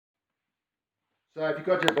So if you've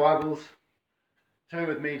got your Bibles, turn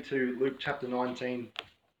with me to Luke chapter 19,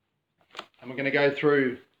 and we're going to go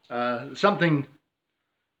through something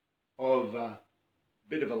of a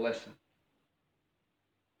bit of a lesson.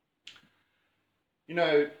 You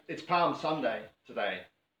know, it's Palm Sunday today,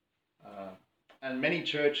 and many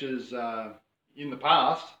churches in the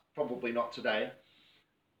past, probably not today,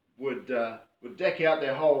 would deck out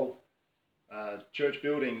their whole church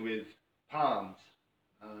building with palms.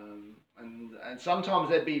 And sometimes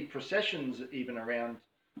there'd be processions even around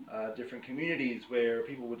different communities where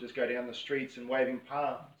people would just go down the streets and waving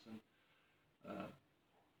palms. And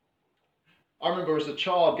I remember as a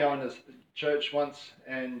child going to church once,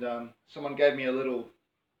 and someone gave me a little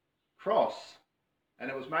cross,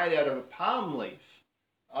 and it was made out of a palm leaf.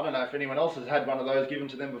 I don't know if anyone else has had one of those given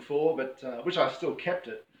to them before, but which I still kept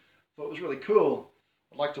it. Thought it was really cool.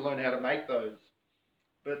 I'd like to learn how to make those.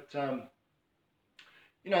 But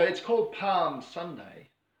you know, it's called Palm Sunday.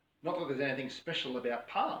 Not that there's anything special about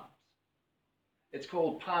palms. It's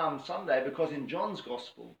called Palm Sunday because in John's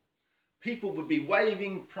Gospel, people would be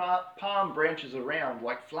waving palm branches around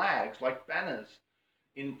like flags, like banners,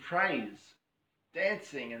 in praise,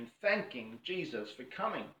 dancing and thanking Jesus for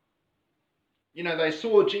coming. You know, they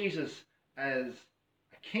saw Jesus as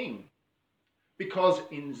a king because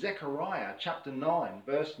in Zechariah chapter 9,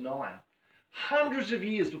 verse 9, hundreds of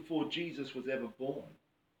years before Jesus was ever born,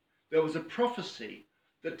 there was a prophecy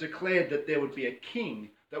that declared that there would be a king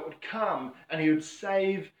that would come and he would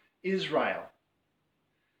save Israel.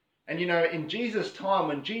 And you know, in Jesus' time,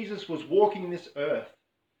 when Jesus was walking this earth,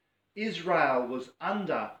 Israel was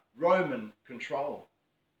under Roman control.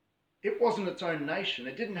 It wasn't its own nation.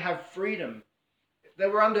 It didn't have freedom. They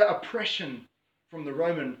were under oppression from the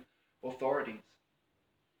Roman authorities.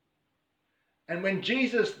 And when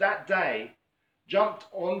Jesus that day jumped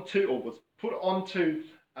onto, or was put onto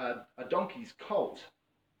a donkey's colt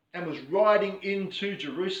and was riding into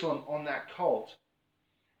Jerusalem on that colt,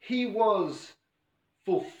 he was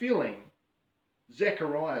fulfilling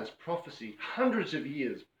Zechariah's prophecy hundreds of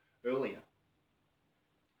years earlier.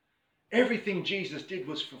 Everything Jesus did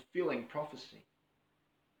was fulfilling prophecy.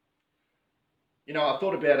 You know, I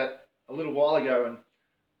thought about it a little while ago, and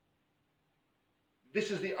this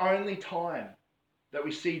is the only time that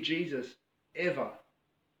we see Jesus ever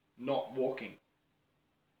not walking.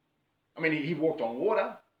 I mean, he walked on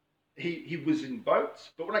water, he was in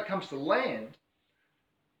boats, but when it comes to land,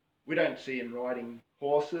 we don't see him riding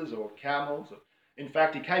horses or camels. In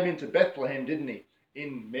fact, he came into Bethlehem, didn't he,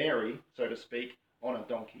 in Mary, so to speak, on a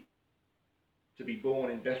donkey, to be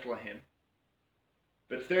born in Bethlehem.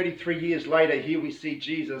 But 33 years later, here we see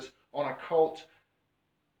Jesus on a colt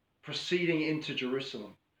proceeding into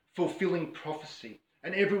Jerusalem, fulfilling prophecy.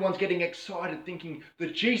 And everyone's getting excited, thinking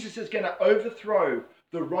that Jesus is going to overthrow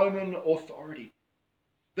the Roman authority,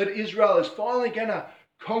 that Israel is finally going to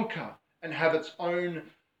conquer and have its own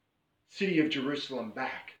city of Jerusalem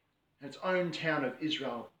back, and its own town of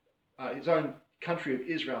Israel, its own country of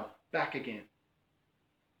Israel back again.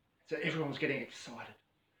 So everyone was getting excited.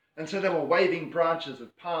 And so they were waving branches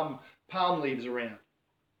of palm leaves around.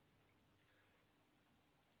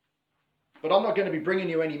 But I'm not going to be bringing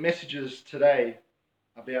you any messages today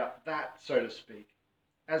about that, so to speak,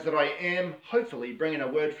 as that I am hopefully bringing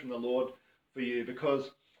a word from the Lord for you,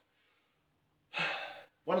 because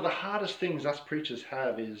one of the hardest things us preachers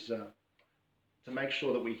have is to make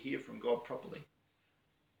sure that we hear from God properly.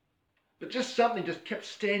 But just something just kept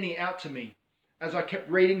standing out to me as I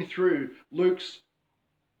kept reading through Luke's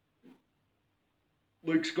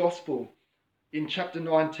Gospel in chapter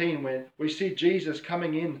 19, where we see Jesus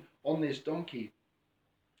coming in on this donkey.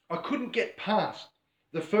 I couldn't get past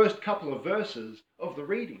the first couple of verses of the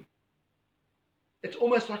reading. It's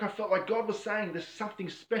almost like I felt like God was saying there's something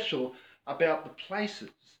special about the places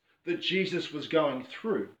that Jesus was going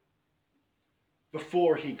through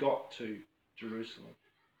before he got to Jerusalem.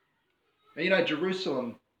 Now, you know,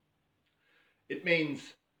 Jerusalem, it means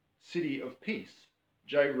city of peace.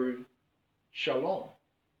 Jeru Shalom,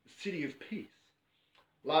 the city of peace.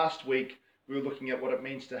 Last week, we were looking at what it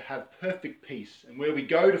means to have perfect peace and where we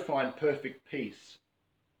go to find perfect peace.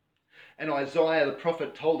 And Isaiah the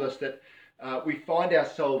prophet told us that we find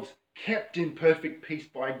ourselves kept in perfect peace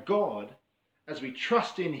by God as we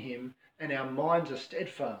trust in him and our minds are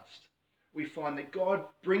steadfast. We find that God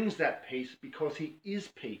brings that peace because he is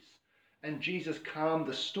peace. And Jesus calmed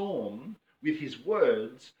the storm with his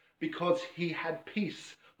words because he had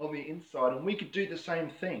peace on the inside. And we could do the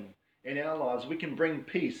same thing in our lives. We can bring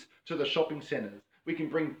peace to the shopping centres. We can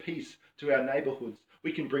bring peace to our neighbourhoods.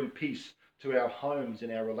 We can bring peace to our homes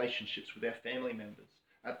and our relationships with our family members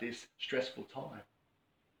at this stressful time.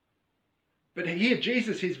 But here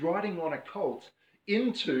Jesus is riding on a colt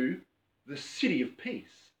into the city of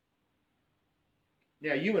peace.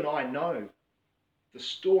 Now, you and I know the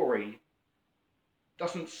story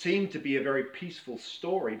doesn't seem to be a very peaceful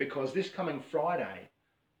story, because this coming Friday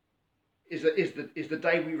is the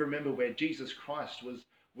day we remember where Jesus Christ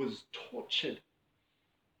was tortured,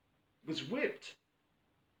 was whipped,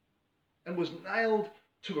 and was nailed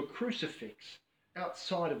to a crucifix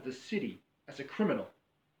outside of the city as a criminal.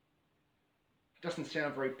 It doesn't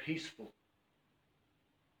sound very peaceful.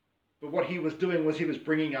 But what he was doing was he was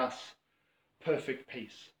bringing us perfect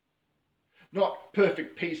peace. Not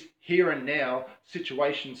perfect peace here and now,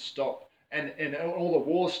 situations stop and all the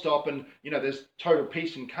wars stop and there's total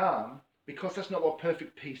peace and calm, because that's not what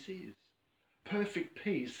perfect peace is. Perfect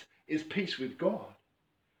peace is peace with God.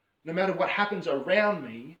 No matter what happens around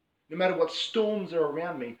me, no matter what storms are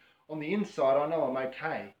around me, on the inside I know I'm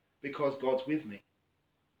okay because God's with me.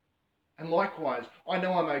 And likewise, I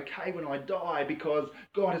know I'm okay when I die because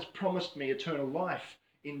God has promised me eternal life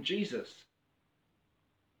in Jesus.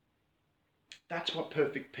 That's what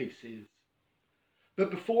perfect peace is.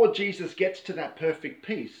 But before Jesus gets to that perfect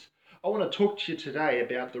peace, I want to talk to you today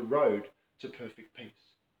about the road to perfect peace.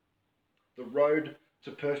 The road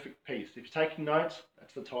to perfect peace. If you're taking notes,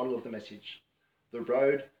 that's the title of the message. The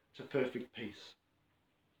road to perfect peace.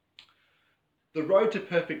 The road to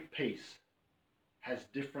perfect peace has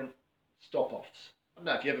different stop-offs. I don't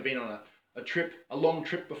know if you've ever been on a long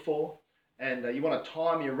trip before, and you want to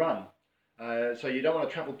time your run. So you don't want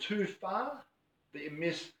to travel too far that you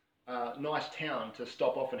miss a nice town to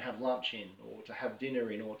stop off and have lunch in, or to have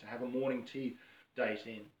dinner in, or to have a morning tea date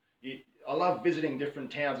in. I love visiting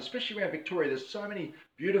different towns, especially around Victoria. There's so many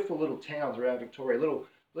beautiful little towns around Victoria,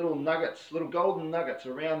 little nuggets, little golden nuggets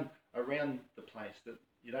around the place that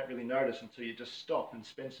you don't really notice until you just stop and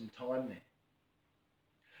spend some time there.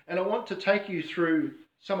 And I want to take you through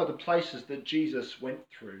some of the places that Jesus went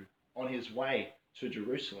through on his way to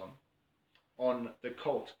Jerusalem on the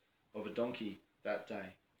colt of a donkey that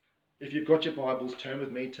day. If you've got your Bibles, turn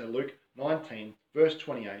with me to Luke 19, verse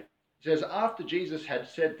 28. It says, after Jesus had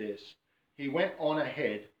said this, he went on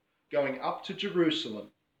ahead, going up to Jerusalem.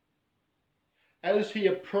 As he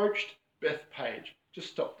approached Bethphage, just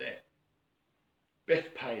stop there.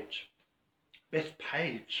 Bethphage.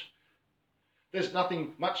 There's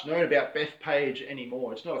nothing much known about Bethphage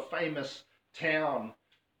anymore. It's not a famous town.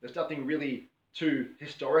 There's nothing really too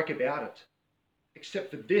historic about it, except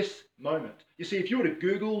for this moment. You see, if you were to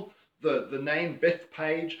Google the name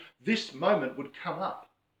Bethphage, this moment would come up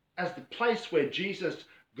as the place where Jesus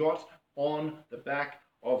got on the back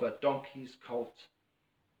of a donkey's colt.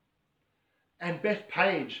 And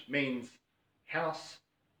Bethphage means house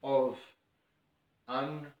of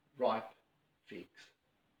unripe figs.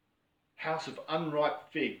 House of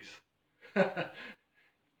unripe figs.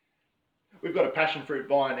 We've got a passion fruit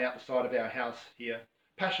vine out the side of our house here.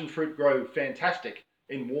 Passion fruit grow fantastic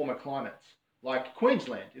in warmer climates, like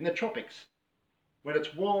Queensland in the tropics. When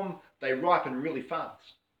it's warm, they ripen really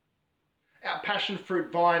fast. Our passion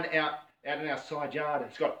fruit vine out in our side yard,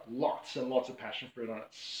 it's got lots and lots of passion fruit on it.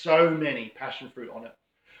 So many passion fruit on it.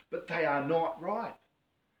 But they are not ripe.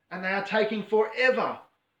 And they are taking forever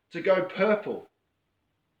to go purple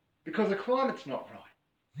because the climate's not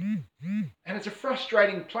right. And it's a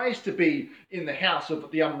frustrating place to be in the house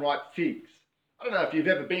of the unripe figs. I don't know if you've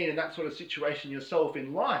ever been in that sort of situation yourself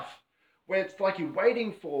in life, where it's like you're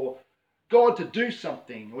waiting for God to do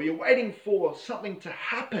something, or you're waiting for something to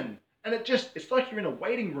happen, and it's like you're in a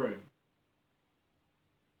waiting room.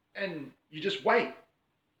 And you just wait,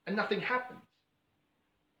 and nothing happens.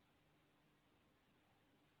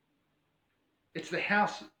 It's the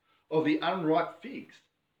house of the unripe figs.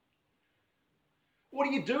 What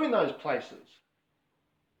do you do in those places?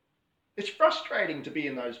 It's frustrating to be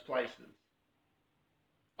in those places.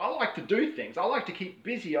 I like to do things. I like to keep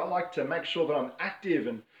busy. I like to make sure that I'm active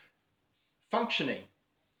and functioning.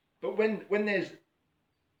 But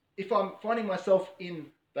if I'm finding myself in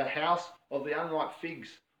the house of the unripe figs,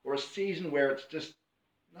 or a season where it's just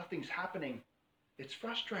nothing's happening, it's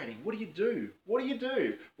frustrating. What do you do? What do you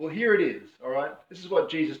do? Well, here it is, all right? This is what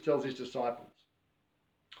Jesus tells his disciples.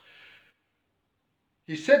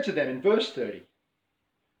 He said to them in verse 30,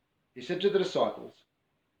 he said to the disciples,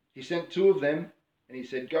 he sent two of them, and he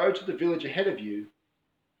said, go to the village ahead of you.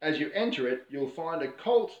 As you enter it, you'll find a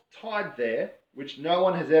colt tied there, which no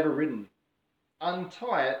one has ever ridden.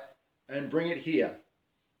 Untie it and bring it here.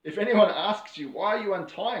 If anyone asks you, why are you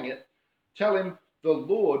untying it? Tell him the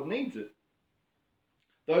Lord needs it.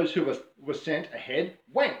 Those who were sent ahead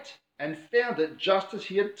went and found it just as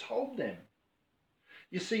he had told them.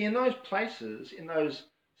 You see, in those places, in those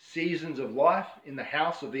seasons of life in the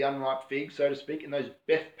house of the unripe fig, so to speak, in those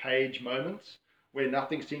Bethpage moments where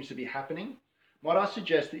nothing seems to be happening, might I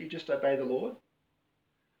suggest that you just obey the Lord?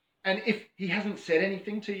 And if he hasn't said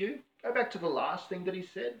anything to you, go back to the last thing that he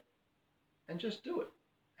said and just do it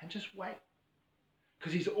and just wait.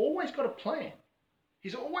 Because he's always got a plan.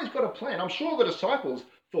 He's always got a plan. I'm sure the disciples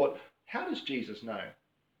thought, how does Jesus know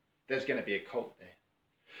there's going to be a cult there?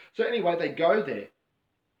 So anyway, they go there.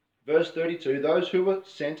 Verse 32, those who were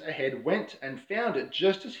sent ahead went and found it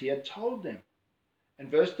just as he had told them.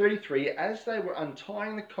 And verse 33, as they were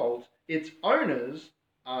untying the colt, its owners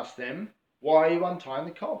asked them, why are you untying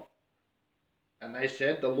the colt? And they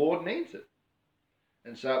said, the Lord needs it.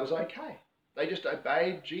 And so it was okay. They just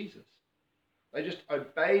obeyed Jesus. They just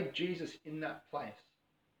obeyed Jesus in that place.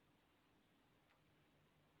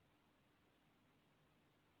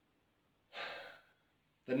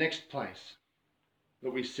 The next place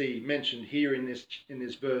that we see mentioned here in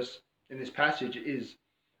this verse, in this passage, is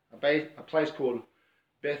a place called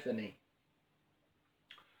Bethany.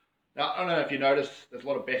 Now, I don't know if you noticed, there's a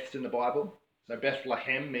lot of Beths in the Bible. So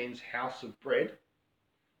Bethlehem means house of bread.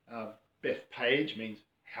 Bethpage means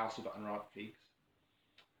house of unripe figs.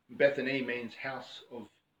 Bethany means house of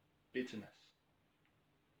bitterness.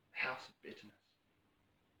 House of bitterness.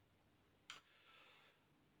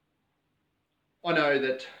 I know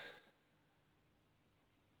that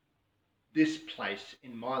this place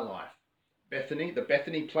in my life, Bethany, the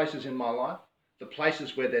Bethany places in my life, the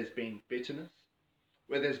places where there's been bitterness,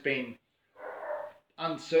 where there's been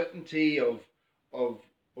uncertainty of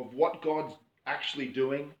what God's actually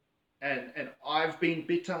doing, and I've been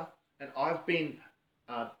bitter, and I've been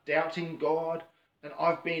doubting God, and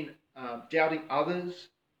I've been doubting others.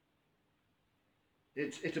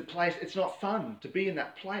 It's a place, it's not fun to be in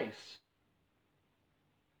that place.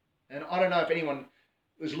 And I don't know if anyone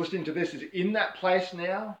who's listening to this is in that place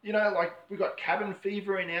now. You know, like we've got cabin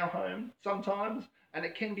fever in our home sometimes, and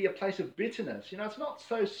it can be a place of bitterness. You know, it's not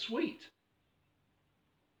so sweet.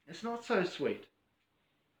 It's not so sweet.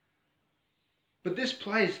 But this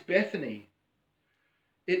place, Bethany,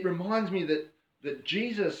 it reminds me that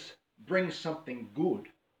Jesus brings something good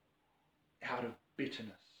out of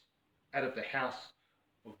bitterness, out of the house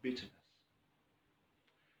of bitterness.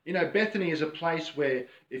 You know, Bethany is a place where,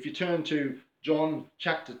 if you turn to John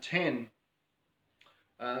chapter 10,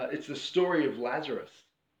 it's the story of Lazarus.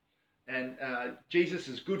 And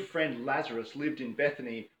Jesus' good friend Lazarus lived in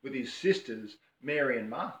Bethany with his sisters, Mary and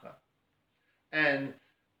Martha. And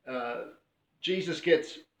Jesus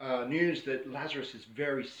gets news that Lazarus is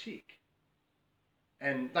very sick.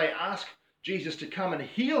 And they ask Jesus to come and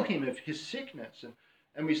heal him of his sickness.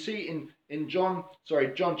 And we see in John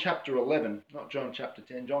chapter 11, not John chapter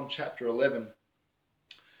 10, John chapter 11,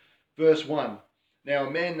 verse 1. Now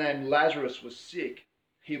a man named Lazarus was sick.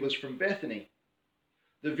 He was from Bethany,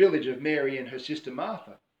 the village of Mary and her sister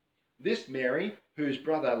Martha. This Mary, whose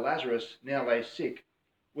brother Lazarus now lay sick,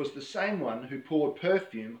 was the same one who poured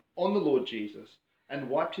perfume on the Lord Jesus and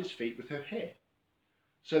wiped his feet with her hair.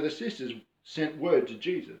 So the sisters sent word to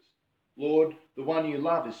Jesus, Lord, the one you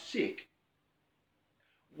love is sick.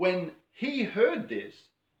 When he heard this,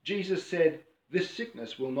 Jesus said, this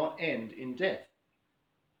sickness will not end in death.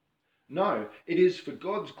 No, it is for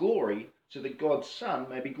God's glory, so that God's Son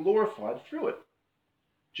may be glorified through it.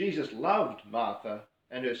 Jesus loved Martha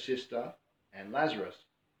and her sister and Lazarus.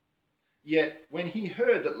 Yet when he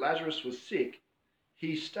heard that Lazarus was sick,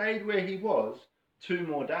 he stayed where he was 2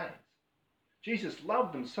 more days. Jesus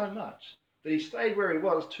loved them so much that he stayed where he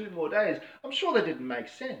was 2 more days. I'm sure that didn't make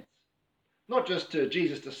sense. Not just to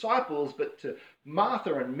Jesus' disciples, but to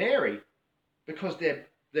Martha and Mary, because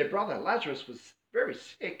their brother Lazarus was very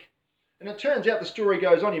sick. And it turns out, the story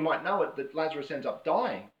goes on, you might know it, that Lazarus ends up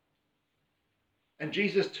dying. And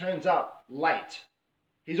Jesus turns up late.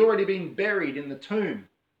 He's already been buried in the tomb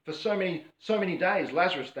for so many days,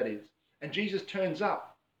 Lazarus that is. And Jesus turns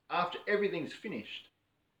up after everything's finished.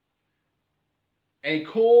 And he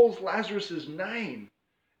calls Lazarus' name.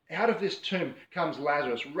 Out of this tomb comes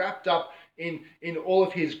Lazarus, wrapped up in all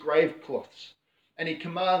of his grave cloths. And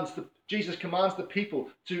Jesus commands the people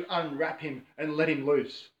to unwrap him and let him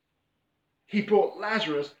loose. He brought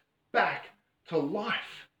Lazarus back to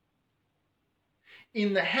life.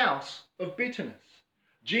 In the house of bitterness,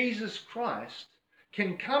 Jesus Christ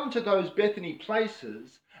can come to those Bethany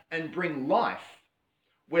places and bring life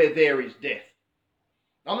where there is death.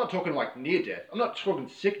 I'm not talking like near death. I'm not talking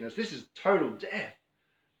sickness. This is total death.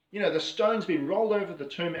 You know, the stone's been rolled over the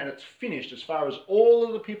tomb and it's finished as far as all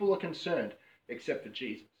of the people are concerned, except for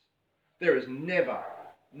Jesus. There is never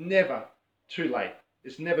too late.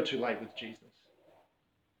 It's never too late with Jesus.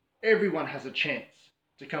 Everyone has a chance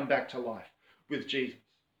to come back to life with Jesus.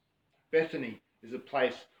 Bethany is a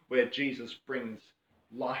place where Jesus brings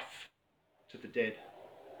life to the dead.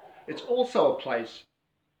 It's also a place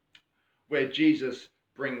where Jesus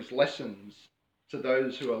brings lessons to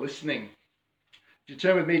those who are listening. If you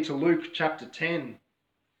turn with me to Luke chapter 10,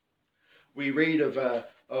 we read of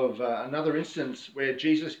another instance where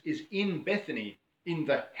Jesus is in Bethany, in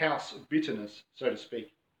the house of bitterness, so to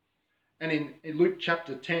speak. And in Luke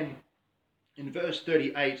chapter 10, in verse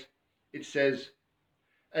 38, it says,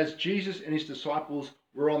 "As Jesus and his disciples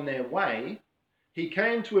were on their way, he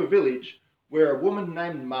came to a village where a woman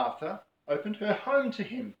named Martha opened her home to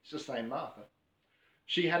him." It's the same Martha.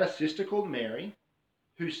 She had a sister called Mary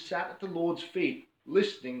who sat at the Lord's feet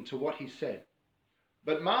listening to what he said.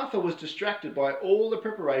 But Martha was distracted by all the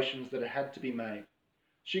preparations that had to be made.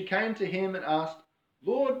 She came to him and asked,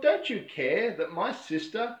 "Lord, don't you care that my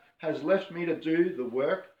sister has left me to do the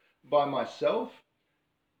work by myself?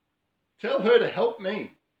 Tell her to help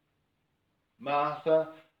me."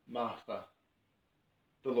 "Martha, Martha,"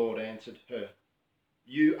 the Lord answered her,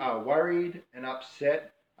 "you are worried and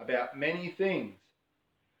upset about many things,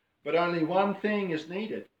 but only one thing is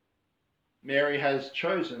needed. Mary has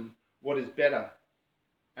chosen what is better,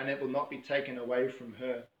 and it will not be taken away from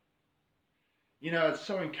her." You know, it's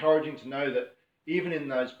so encouraging to know that even in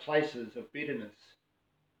those places of bitterness,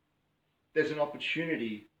 there's an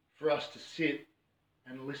opportunity for us to sit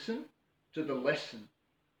and listen to the lesson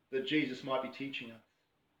that Jesus might be teaching us.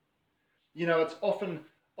 You know, it's often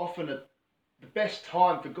the best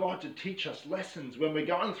time for God to teach us lessons when we're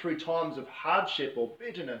going through times of hardship or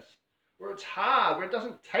bitterness, where it's hard, where it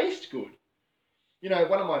doesn't taste good. You know,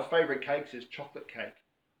 one of my favourite cakes is chocolate cake.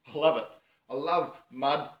 I love it. I love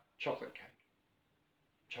mud chocolate cake.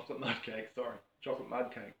 Chocolate mud cake.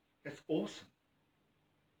 It's awesome.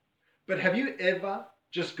 But have you ever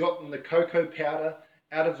just gotten the cocoa powder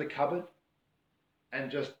out of the cupboard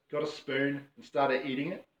and just got a spoon and started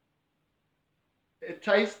eating it? It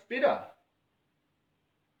tastes bitter.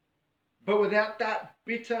 But without that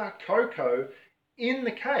bitter cocoa in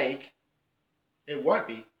the cake, it won't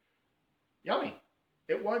be yummy.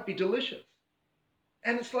 It won't be delicious.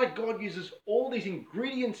 And it's like God uses all these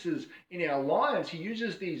ingredients in our lives. He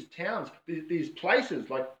uses these towns, these places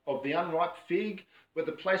like of the unripe fig, where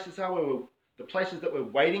the places are where the places that we're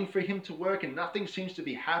waiting for him to work and nothing seems to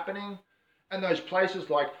be happening. And those places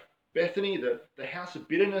like Bethany, the house of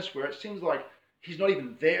bitterness, where it seems like he's not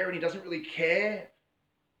even there and he doesn't really care.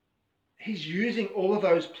 He's using all of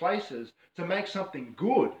those places to make something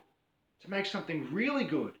good, to make something really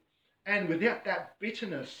good. And without that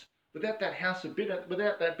bitterness, without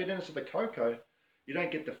that bitterness of the cocoa, you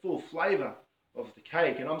don't get the full flavour of the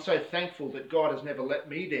cake. And I'm so thankful that God has never let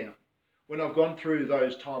me down when I've gone through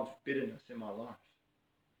those times of bitterness in my life.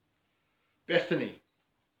 Bethany,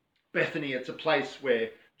 it's a place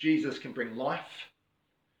where Jesus can bring life,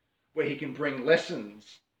 where he can bring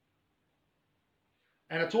lessons.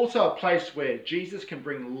 And it's also a place where Jesus can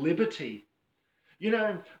bring liberty. You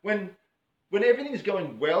know, when everything's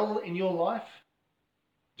going well in your life,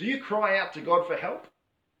 do you cry out to God for help?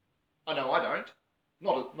 I know I don't.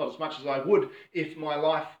 Not as much as I would if my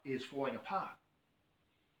life is falling apart.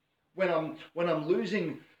 When I'm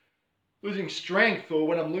losing strength, or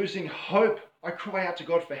when I'm losing hope, I cry out to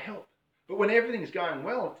God for help. But when everything's going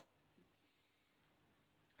well,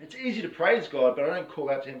 it's easy to praise God, but I don't call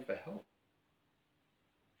out to him for help.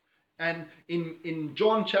 And in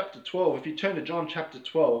John chapter 12, if you turn to John chapter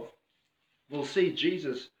 12, we'll see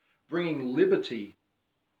Jesus bringing liberty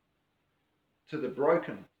to the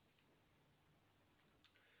broken.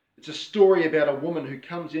 It's a story about a woman who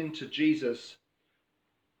comes into Jesus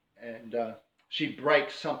and she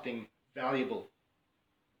breaks something valuable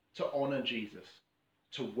to honor Jesus,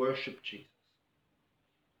 to worship Jesus.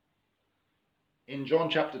 In John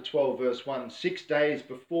chapter 12, verse 1, 6 days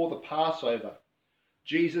before the Passover,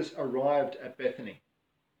 Jesus arrived at Bethany,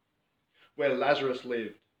 where Lazarus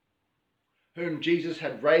lived, whom Jesus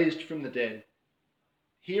had raised from the dead.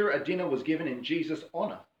 Here a dinner was given in Jesus'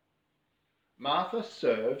 honor. Martha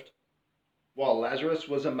served, while Lazarus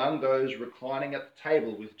was among those reclining at the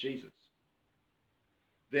table with Jesus.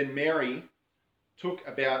 Then Mary took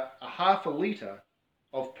about half a litre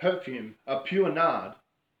of perfume, a pure nard,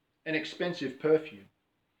 an expensive perfume,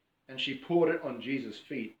 and she poured it on Jesus'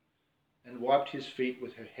 feet and wiped his feet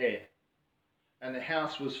with her hair. And the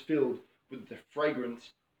house was filled with the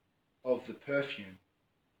fragrance of the perfume.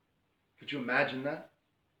 Could you imagine that?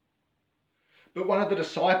 But one of the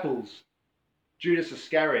disciples, Judas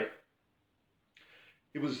Iscariot,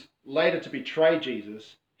 it was later to betray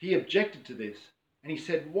Jesus, he objected to this. And he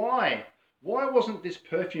said, why? Why wasn't this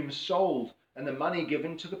perfume sold and the money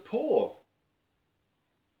given to the poor.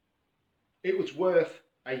 It was worth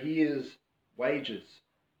a year's wages.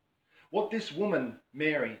 What this woman,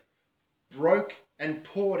 Mary, broke and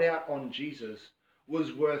poured out on Jesus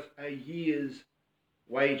was worth a year's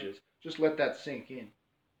wages. Just let that sink in.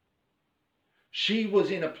 She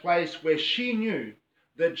was in a place where she knew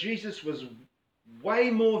that Jesus was way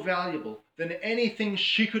more valuable than anything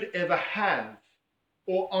she could ever have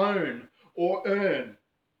or own or earn.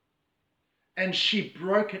 And she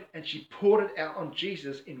broke it and she poured it out on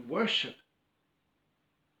Jesus in worship.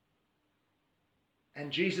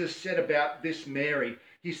 And Jesus said about this Mary,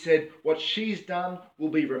 he said, what she's done will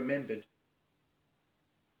be remembered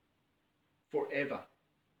forever.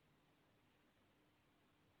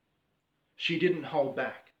 She didn't hold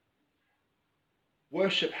back.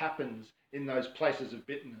 Worship happens in those places of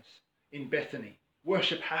bitterness, in Bethany.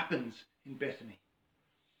 Worship happens in Bethany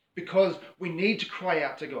because we need to cry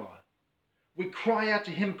out to God. We cry out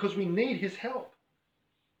to him because we need his help.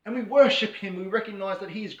 And we worship him. We recognize that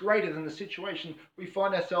he is greater than the situation we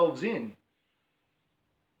find ourselves in.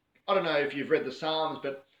 I don't know if you've read the Psalms,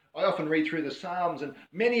 but I often read through the Psalms, and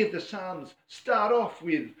many of the Psalms start off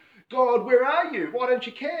with, God, where are you? Why don't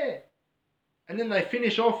you care? And then they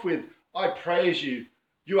finish off with, I praise you.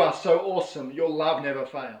 You are so awesome. Your love never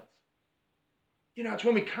fails. You know, it's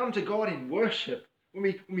when we come to God in worship,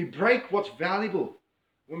 when we break what's valuable,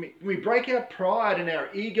 when we break our pride and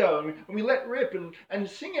our ego, and we let rip and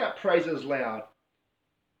sing our praises loud,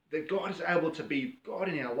 that God is able to be God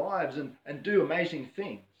in our lives and do amazing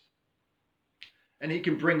things. And he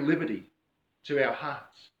can bring liberty to our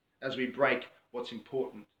hearts as we break what's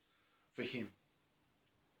important for him.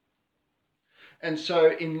 And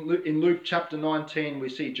so in Luke chapter 19, we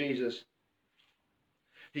see Jesus.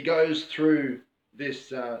 He goes through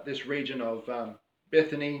this region of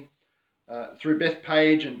Bethany, through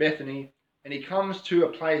Bethpage and Bethany, and he comes to a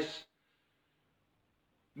place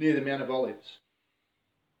near the Mount of Olives.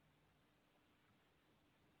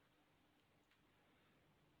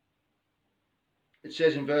 It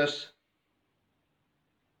says in verse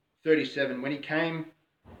 37, when he came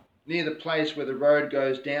near the place where the road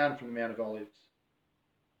goes down from the Mount of Olives,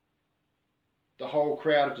 the whole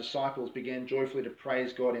crowd of disciples began joyfully to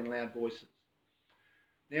praise God in loud voices.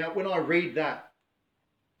 Now, when I read that,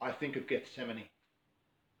 I think of Gethsemane.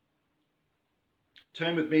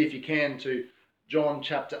 Turn with me, if you can, to John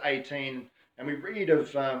chapter 18, and we read of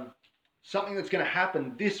something that's going to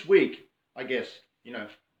happen this week, I guess,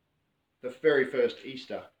 the very first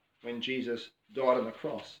Easter, when Jesus died on the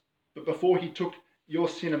cross. But before he took your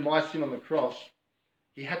sin and my sin on the cross,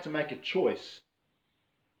 he had to make a choice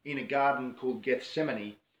in a garden called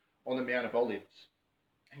Gethsemane on the Mount of Olives.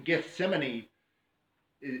 And Gethsemane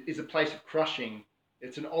is a place of crushing.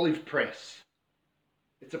 It's an olive press.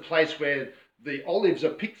 It's a place where the olives are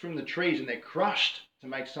picked from the trees and they're crushed to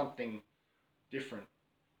make something different.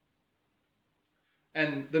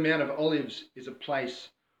 And the Mount of Olives is a place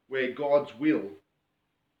where God's will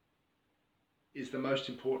is the most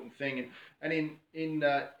important thing. And in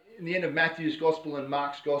the end of Matthew's Gospel and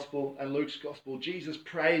Mark's Gospel and Luke's Gospel, Jesus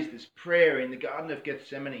prays this prayer in the Garden of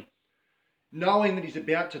Gethsemane, knowing that he's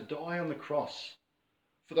about to die on the cross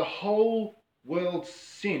for the whole world's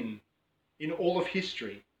sin in all of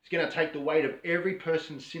history. He's going to take the weight of every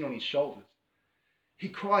person's sin on his shoulders. He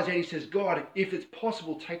cries out, he says, God, if it's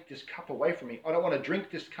possible, take this cup away from me. I don't want to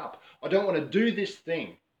drink this cup. I don't want to do this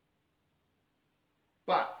thing.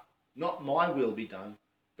 But not my will be done,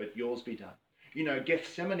 but yours be done.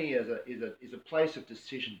 Gethsemane is a place of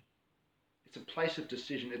decision. It's a place of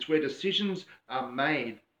decision. It's where decisions are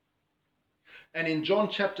made. And in John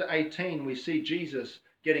chapter 18, we see Jesus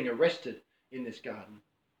getting arrested in this garden.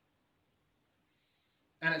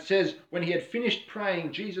 And it says, when he had finished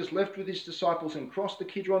praying, Jesus left with his disciples and crossed the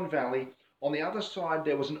Kidron Valley. On the other side,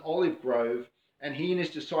 there was an olive grove, and he and his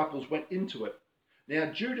disciples went into it. Now,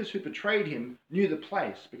 Judas, who betrayed him, knew the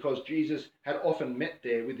place because Jesus had often met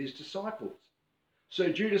there with his disciples. So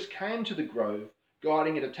Judas came to the grove,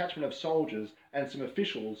 guiding a detachment of soldiers and some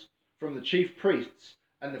officials from the chief priests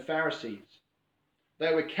and the Pharisees.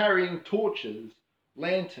 They were carrying torches,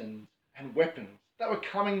 lanterns, and weapons. They were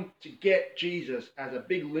coming to get Jesus as a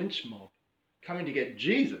big lynch mob, coming to get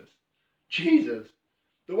Jesus. Jesus,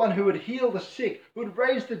 the one who would heal the sick, who would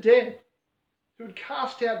raise the dead, who would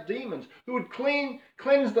cast out demons, who would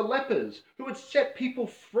cleanse the lepers, who would set people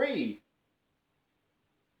free.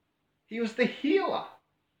 He was the healer.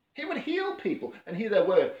 He would heal people. And here they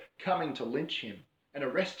were coming to lynch him and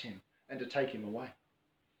arrest him and to take him away.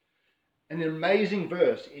 And an amazing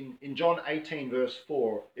verse in John 18 verse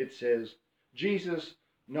 4, it says, Jesus,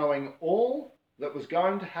 knowing all that was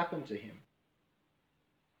going to happen to him,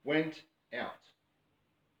 went out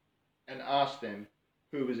and asked them,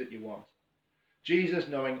 "Who is it you want?" Jesus,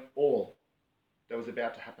 knowing all that was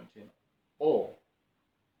about to happen to him, all.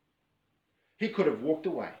 He could have walked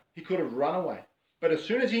away. He could have run away. But as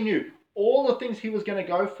soon as he knew all the things he was going to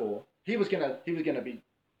go for, he was going to be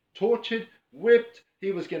tortured, whipped,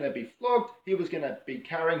 he was going to be flogged, he was going to be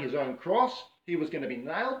carrying his own cross, he was going to be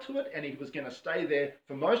nailed to it, and he was going to stay there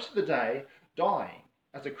for most of the day, dying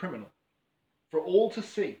as a criminal, for all to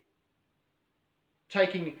see.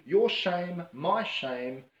 Taking your shame, my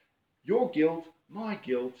shame, your guilt, my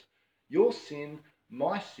guilt, your sin,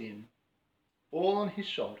 my sin, all on his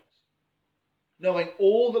shoulders. Knowing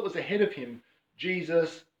all that was ahead of him,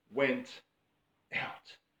 Jesus went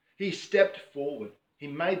out. He stepped forward. He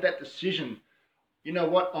made that decision. You know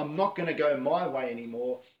what? I'm not going to go my way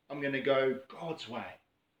anymore. I'm going to go God's way.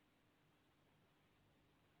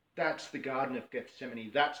 That's the Garden of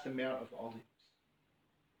Gethsemane. That's the Mount of Olives.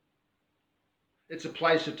 It's a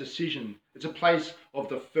place of decision. It's a place of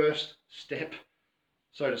the first step,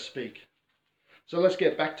 so to speak. So let's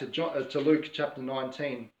get back to Luke chapter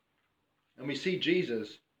 19. And we see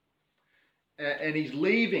Jesus, and he's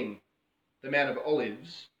leaving the Mount of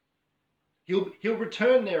Olives. He'll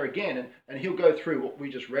return there again, and he'll go through what we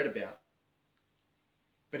just read about.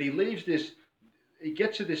 But he leaves this, he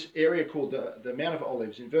gets to this area called the Mount of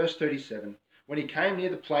Olives in verse 37. When he came near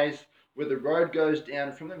the place where the road goes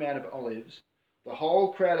down from the Mount of Olives, the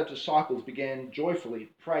whole crowd of disciples began joyfully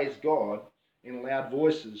to praise God in loud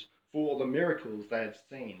voices for all the miracles they had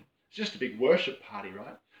seen. It's just a big worship party,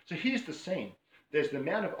 right? So here's the scene. There's the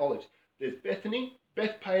Mount of Olives. There's Bethany,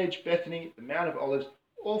 Bethpage, Bethany, the Mount of Olives,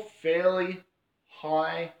 all fairly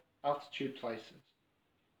high altitude places.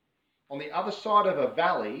 On the other side of a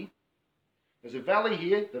valley, there's a valley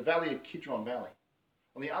here, the Valley of Kidron Valley.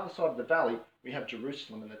 On the other side of the valley, we have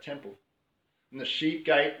Jerusalem and the temple, and the sheep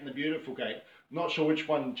gate and the beautiful gate. I'm not sure which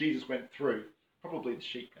one Jesus went through, probably the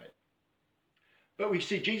sheep gate. But we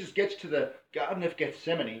see Jesus gets to the Garden of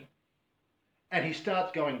Gethsemane, and he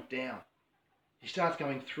starts going down. He starts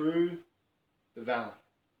going through the valley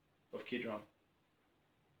of Kidron.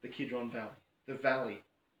 The Kidron Valley. The valley.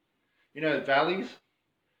 You know, valleys?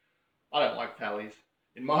 I don't like valleys.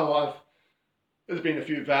 In my life, there's been a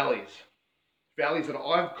few valleys. Valleys that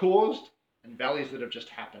I've caused and valleys that have just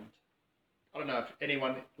happened. I don't know if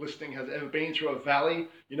anyone listening has ever been through a valley.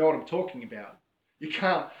 You know what I'm talking about. You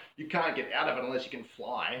can't get out of it unless you can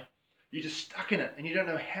fly. You're just stuck in it and you don't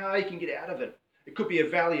know how you can get out of it. It could be a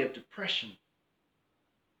valley of depression.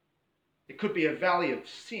 It could be a valley of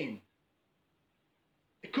sin.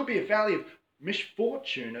 It could be a valley of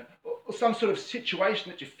misfortune or some sort of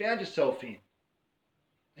situation that you found yourself in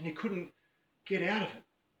and you couldn't get out of it.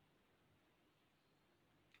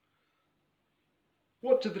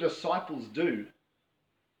 What do the disciples do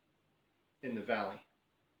in the valley?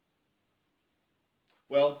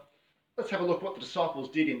 Well, let's have a look at what the disciples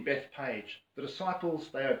did in Bethpage. The disciples,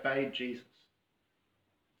 they obeyed Jesus.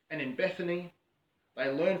 And in Bethany, they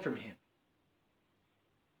learned from him.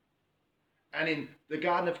 And in the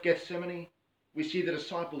Garden of Gethsemane, we see the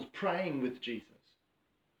disciples praying with Jesus.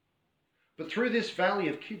 But through this valley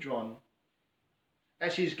of Kidron,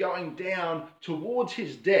 as he's going down towards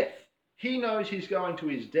his death, he knows he's going to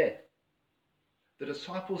his death. The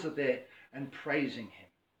disciples are there and praising him.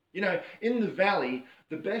 You know, in the valley,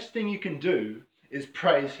 the best thing you can do is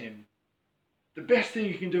praise him. The best thing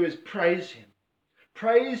you can do is praise him.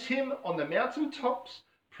 Praise him on the mountaintops.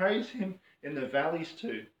 Praise him in the valleys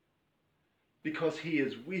too. Because he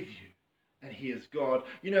is with you and he is God.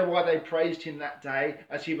 You know why they praised him that day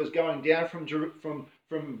as he was going down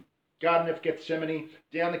from Garden of Gethsemane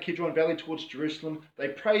down the Kidron Valley towards Jerusalem? They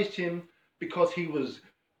praised him because he was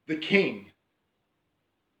the king.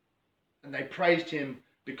 And they praised him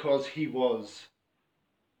because he was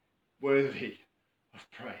worthy of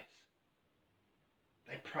praise.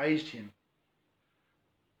 They praised him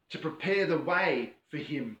to prepare the way for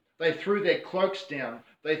him. They threw their cloaks down.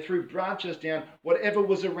 They threw branches down. Whatever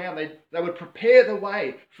was around, they would prepare the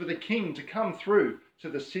way for the king to come through to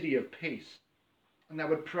the city of peace. And they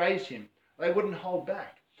would praise him. They wouldn't hold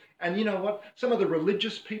back. And you know what? Some of the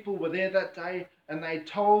religious people were there that day and they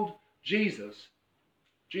told Jesus,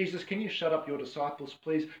 Jesus, can you shut up your disciples,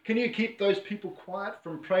 please? Can you keep those people quiet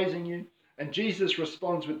from praising you? And Jesus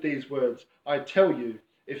responds with these words, I tell you,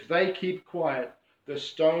 if they keep quiet, the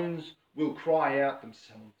stones will cry out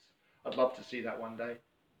themselves. I'd love to see that one day.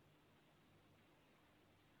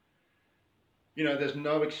 You know, there's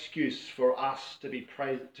no excuse for us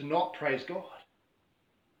to not praise God.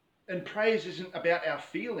 And praise isn't about our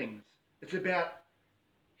feelings. It's about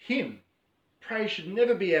him. Praise should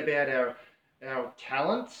never be about our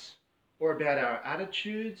talents, or about our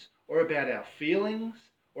attitudes, or about our feelings,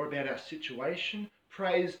 or about our situation.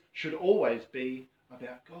 Praise should always be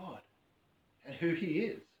about God and who He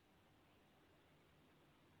is.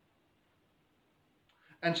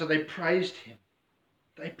 And so they praised Him.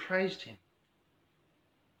 They praised Him.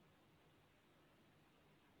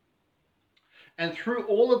 And through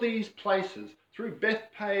all of these places, through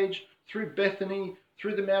Bethpage, through Bethany,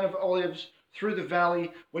 through the Mount of Olives, through the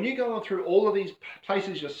valley, when you go on through all of these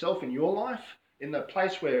places yourself in your life, in the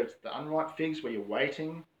place where it's the unripe figs, where you're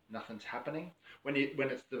waiting, nothing's happening, when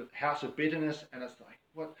it's the house of bitterness and it's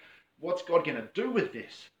like, what's God going to do with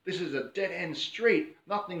this? This is a dead-end street.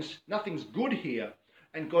 Nothing's good here.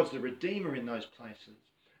 And God's the Redeemer in those places.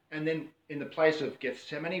 And then in the place of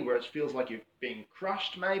Gethsemane, where it feels like you're being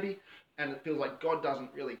crushed maybe, and it feels like God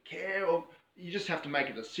doesn't really care, or you just have to make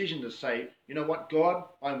a decision to say, you know what, God,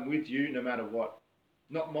 I'm with you no matter what.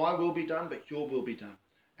 Not my will be done, but your will be done.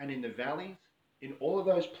 And in the valleys, in all of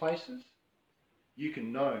those places, you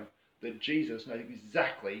can know that Jesus knows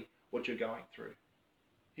exactly what you're going through.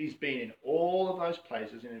 He's been in all of those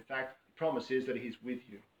places, and in fact, the promise is that He's with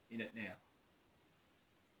you in it now.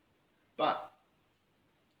 But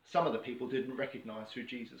some of the people didn't recognize who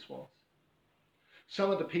Jesus was.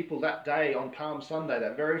 Some of the people that day on Palm Sunday,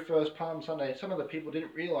 that very first Palm Sunday, some of the people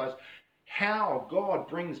didn't realize how God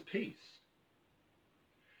brings peace.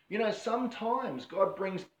 You know, sometimes God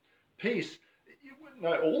brings peace,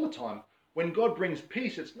 no, all the time. When God brings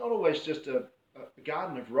peace, it's not always just a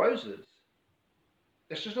garden of roses.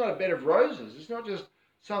 It's just not a bed of roses. It's not just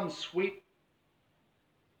some sweet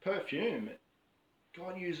perfume.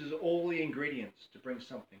 God uses all the ingredients to bring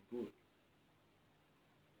something good.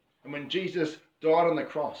 And when Jesus died on the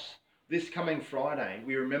cross, this coming Friday,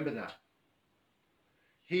 we remember that.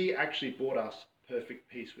 He actually brought us perfect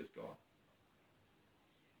peace with God.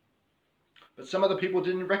 But some of the people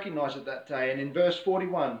didn't recognize it that day. And in verse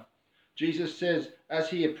 41, Jesus says, as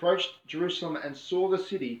He approached Jerusalem and saw the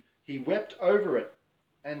city, He wept over it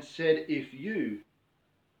and said, if you,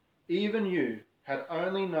 even you, had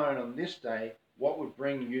only known on this day what would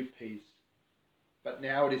bring you peace. But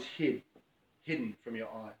now it is hidden from your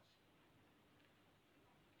eyes.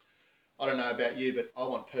 I don't know about you, but I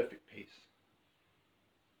want perfect peace.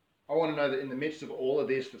 I want to know that in the midst of all of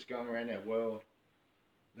this that's going around our world,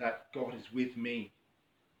 that God is with me.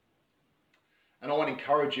 And I want to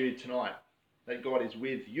encourage you tonight that God is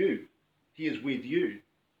with you. He is with you.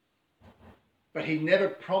 But He never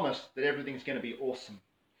promised that everything's going to be awesome.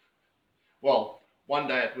 Well, one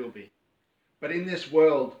day it will be. But in this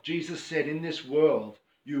world, Jesus said, in this world,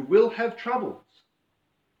 you will have troubles.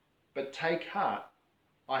 But take heart,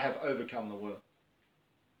 I have overcome the world.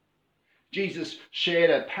 Jesus shared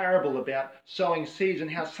a parable about sowing seeds and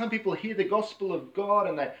how some people hear the gospel of God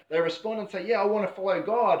and they respond and say, yeah, I want to follow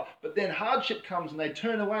God. But then hardship comes and they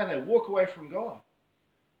turn away and they walk away from God.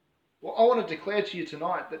 Well, I want to declare to you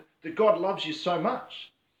tonight that God loves you so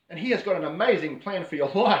much. And He has got an amazing plan for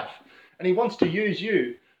your life. And He wants to use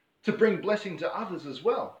you to bring blessing to others as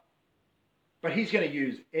well. But He's going to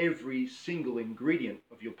use every single ingredient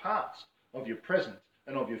of your past, of your present,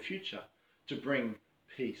 and of your future to bring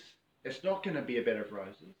peace. It's not going to be a bed of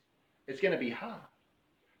roses. It's going to be hard.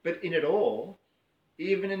 But in it all,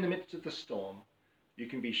 even in the midst of the storm, you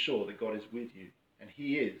can be sure that God is with you. And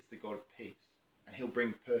He is the God of peace. And He'll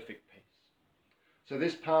bring perfect peace. So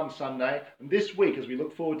this Palm Sunday, and this week as we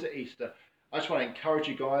look forward to Easter, I just want to encourage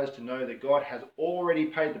you guys to know that God has already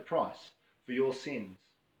paid the price for your sins,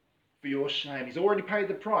 for your shame. He's already paid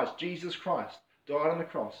the price. Jesus Christ died on the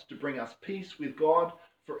cross to bring us peace with God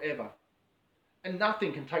forever. And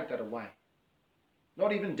nothing can take that away.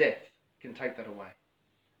 Not even death can take that away.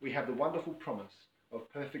 We have the wonderful promise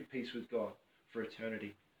of perfect peace with God for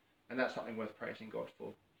eternity. And that's something worth praising God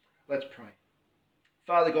for. Let's pray.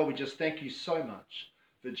 Father God, we just thank you so much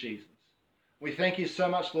for Jesus. We thank you so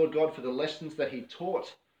much, Lord God, for the lessons that He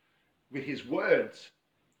taught with His words.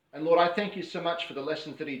 And Lord, I thank you so much for the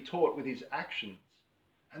lessons that He taught with His actions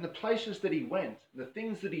and the places that He went, the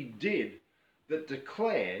things that He did that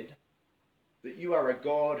declared that you are a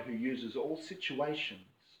God who uses all situations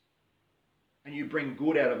and you bring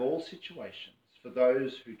good out of all situations for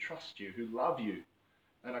those who trust you, who love you,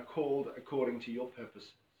 and are called according to your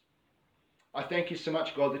purposes. I thank you so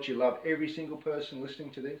much, God, that you love every single person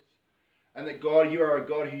listening to this, and that, God, you are a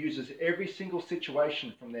God who uses every single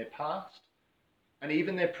situation from their past and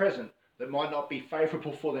even their present that might not be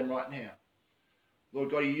favourable for them right now.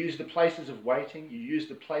 Lord God, you use the places of waiting, you use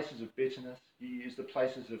the places of bitterness, you use the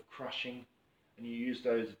places of crushing, and you use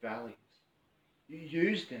those valleys. You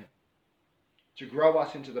use them to grow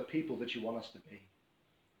us into the people that you want us to be.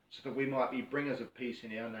 so that we might be bringers of peace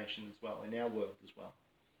in our nation as well, in our world as well.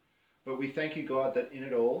 But we thank you, God, that in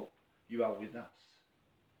it all, you are with us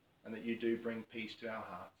and that you do bring peace to our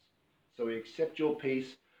hearts. So we accept your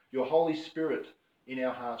peace, your Holy Spirit in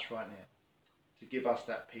our hearts right now to give us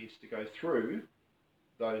that peace to go through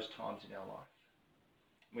those times in our life.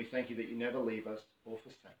 And we thank you that you never leave us or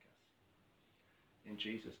forsake us. In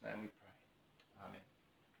Jesus' name we pray. Amen.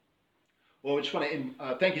 Well, we just want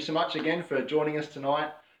to thank you so much again for joining us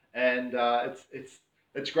tonight. And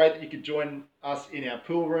it's great that you could join us in our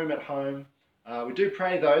pool room at home. We do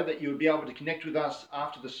pray, though, that you would be able to connect with us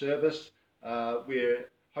after the service. We're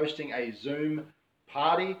hosting a Zoom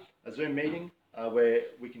party, a Zoom meeting, where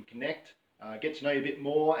we can connect, get to know you a bit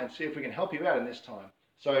more, and see if we can help you out in this time.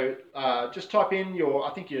 So just type in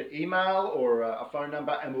your email or a phone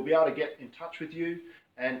number, and we'll be able to get in touch with you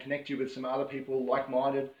and connect you with some other people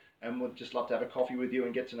like-minded. And we'd just love to have a coffee with you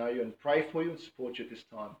and get to know you and pray for you and support you at this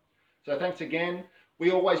time. So thanks again.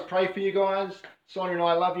 We always pray for you guys. Sonia and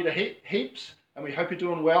I love you to heaps, and we hope you're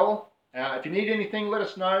doing well. If you need anything, let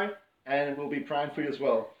us know, and we'll be praying for you as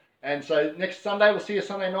well. And so next Sunday, we'll see you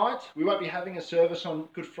Sunday night. We won't be having a service on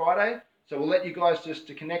Good Friday, so we'll let you guys just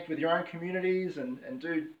to connect with your own communities and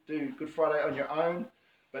do Good Friday on your own.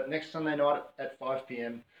 But next Sunday night at 5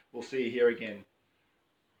 p.m, we'll see you here again.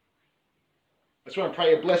 I just want to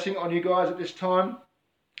pray a blessing on you guys at this time.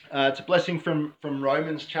 It's a blessing from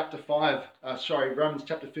Romans chapter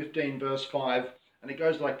 15, verse 5. And it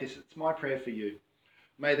goes like this. It's my prayer for you.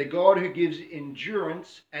 May the God who gives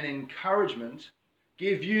endurance and encouragement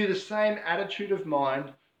give you the same attitude of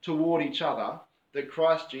mind toward each other that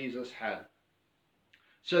Christ Jesus had,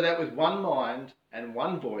 so that with one mind and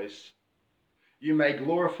one voice you may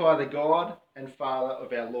glorify the God and Father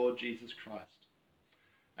of our Lord Jesus Christ.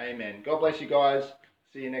 Amen. God bless you guys.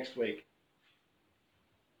 See you next week.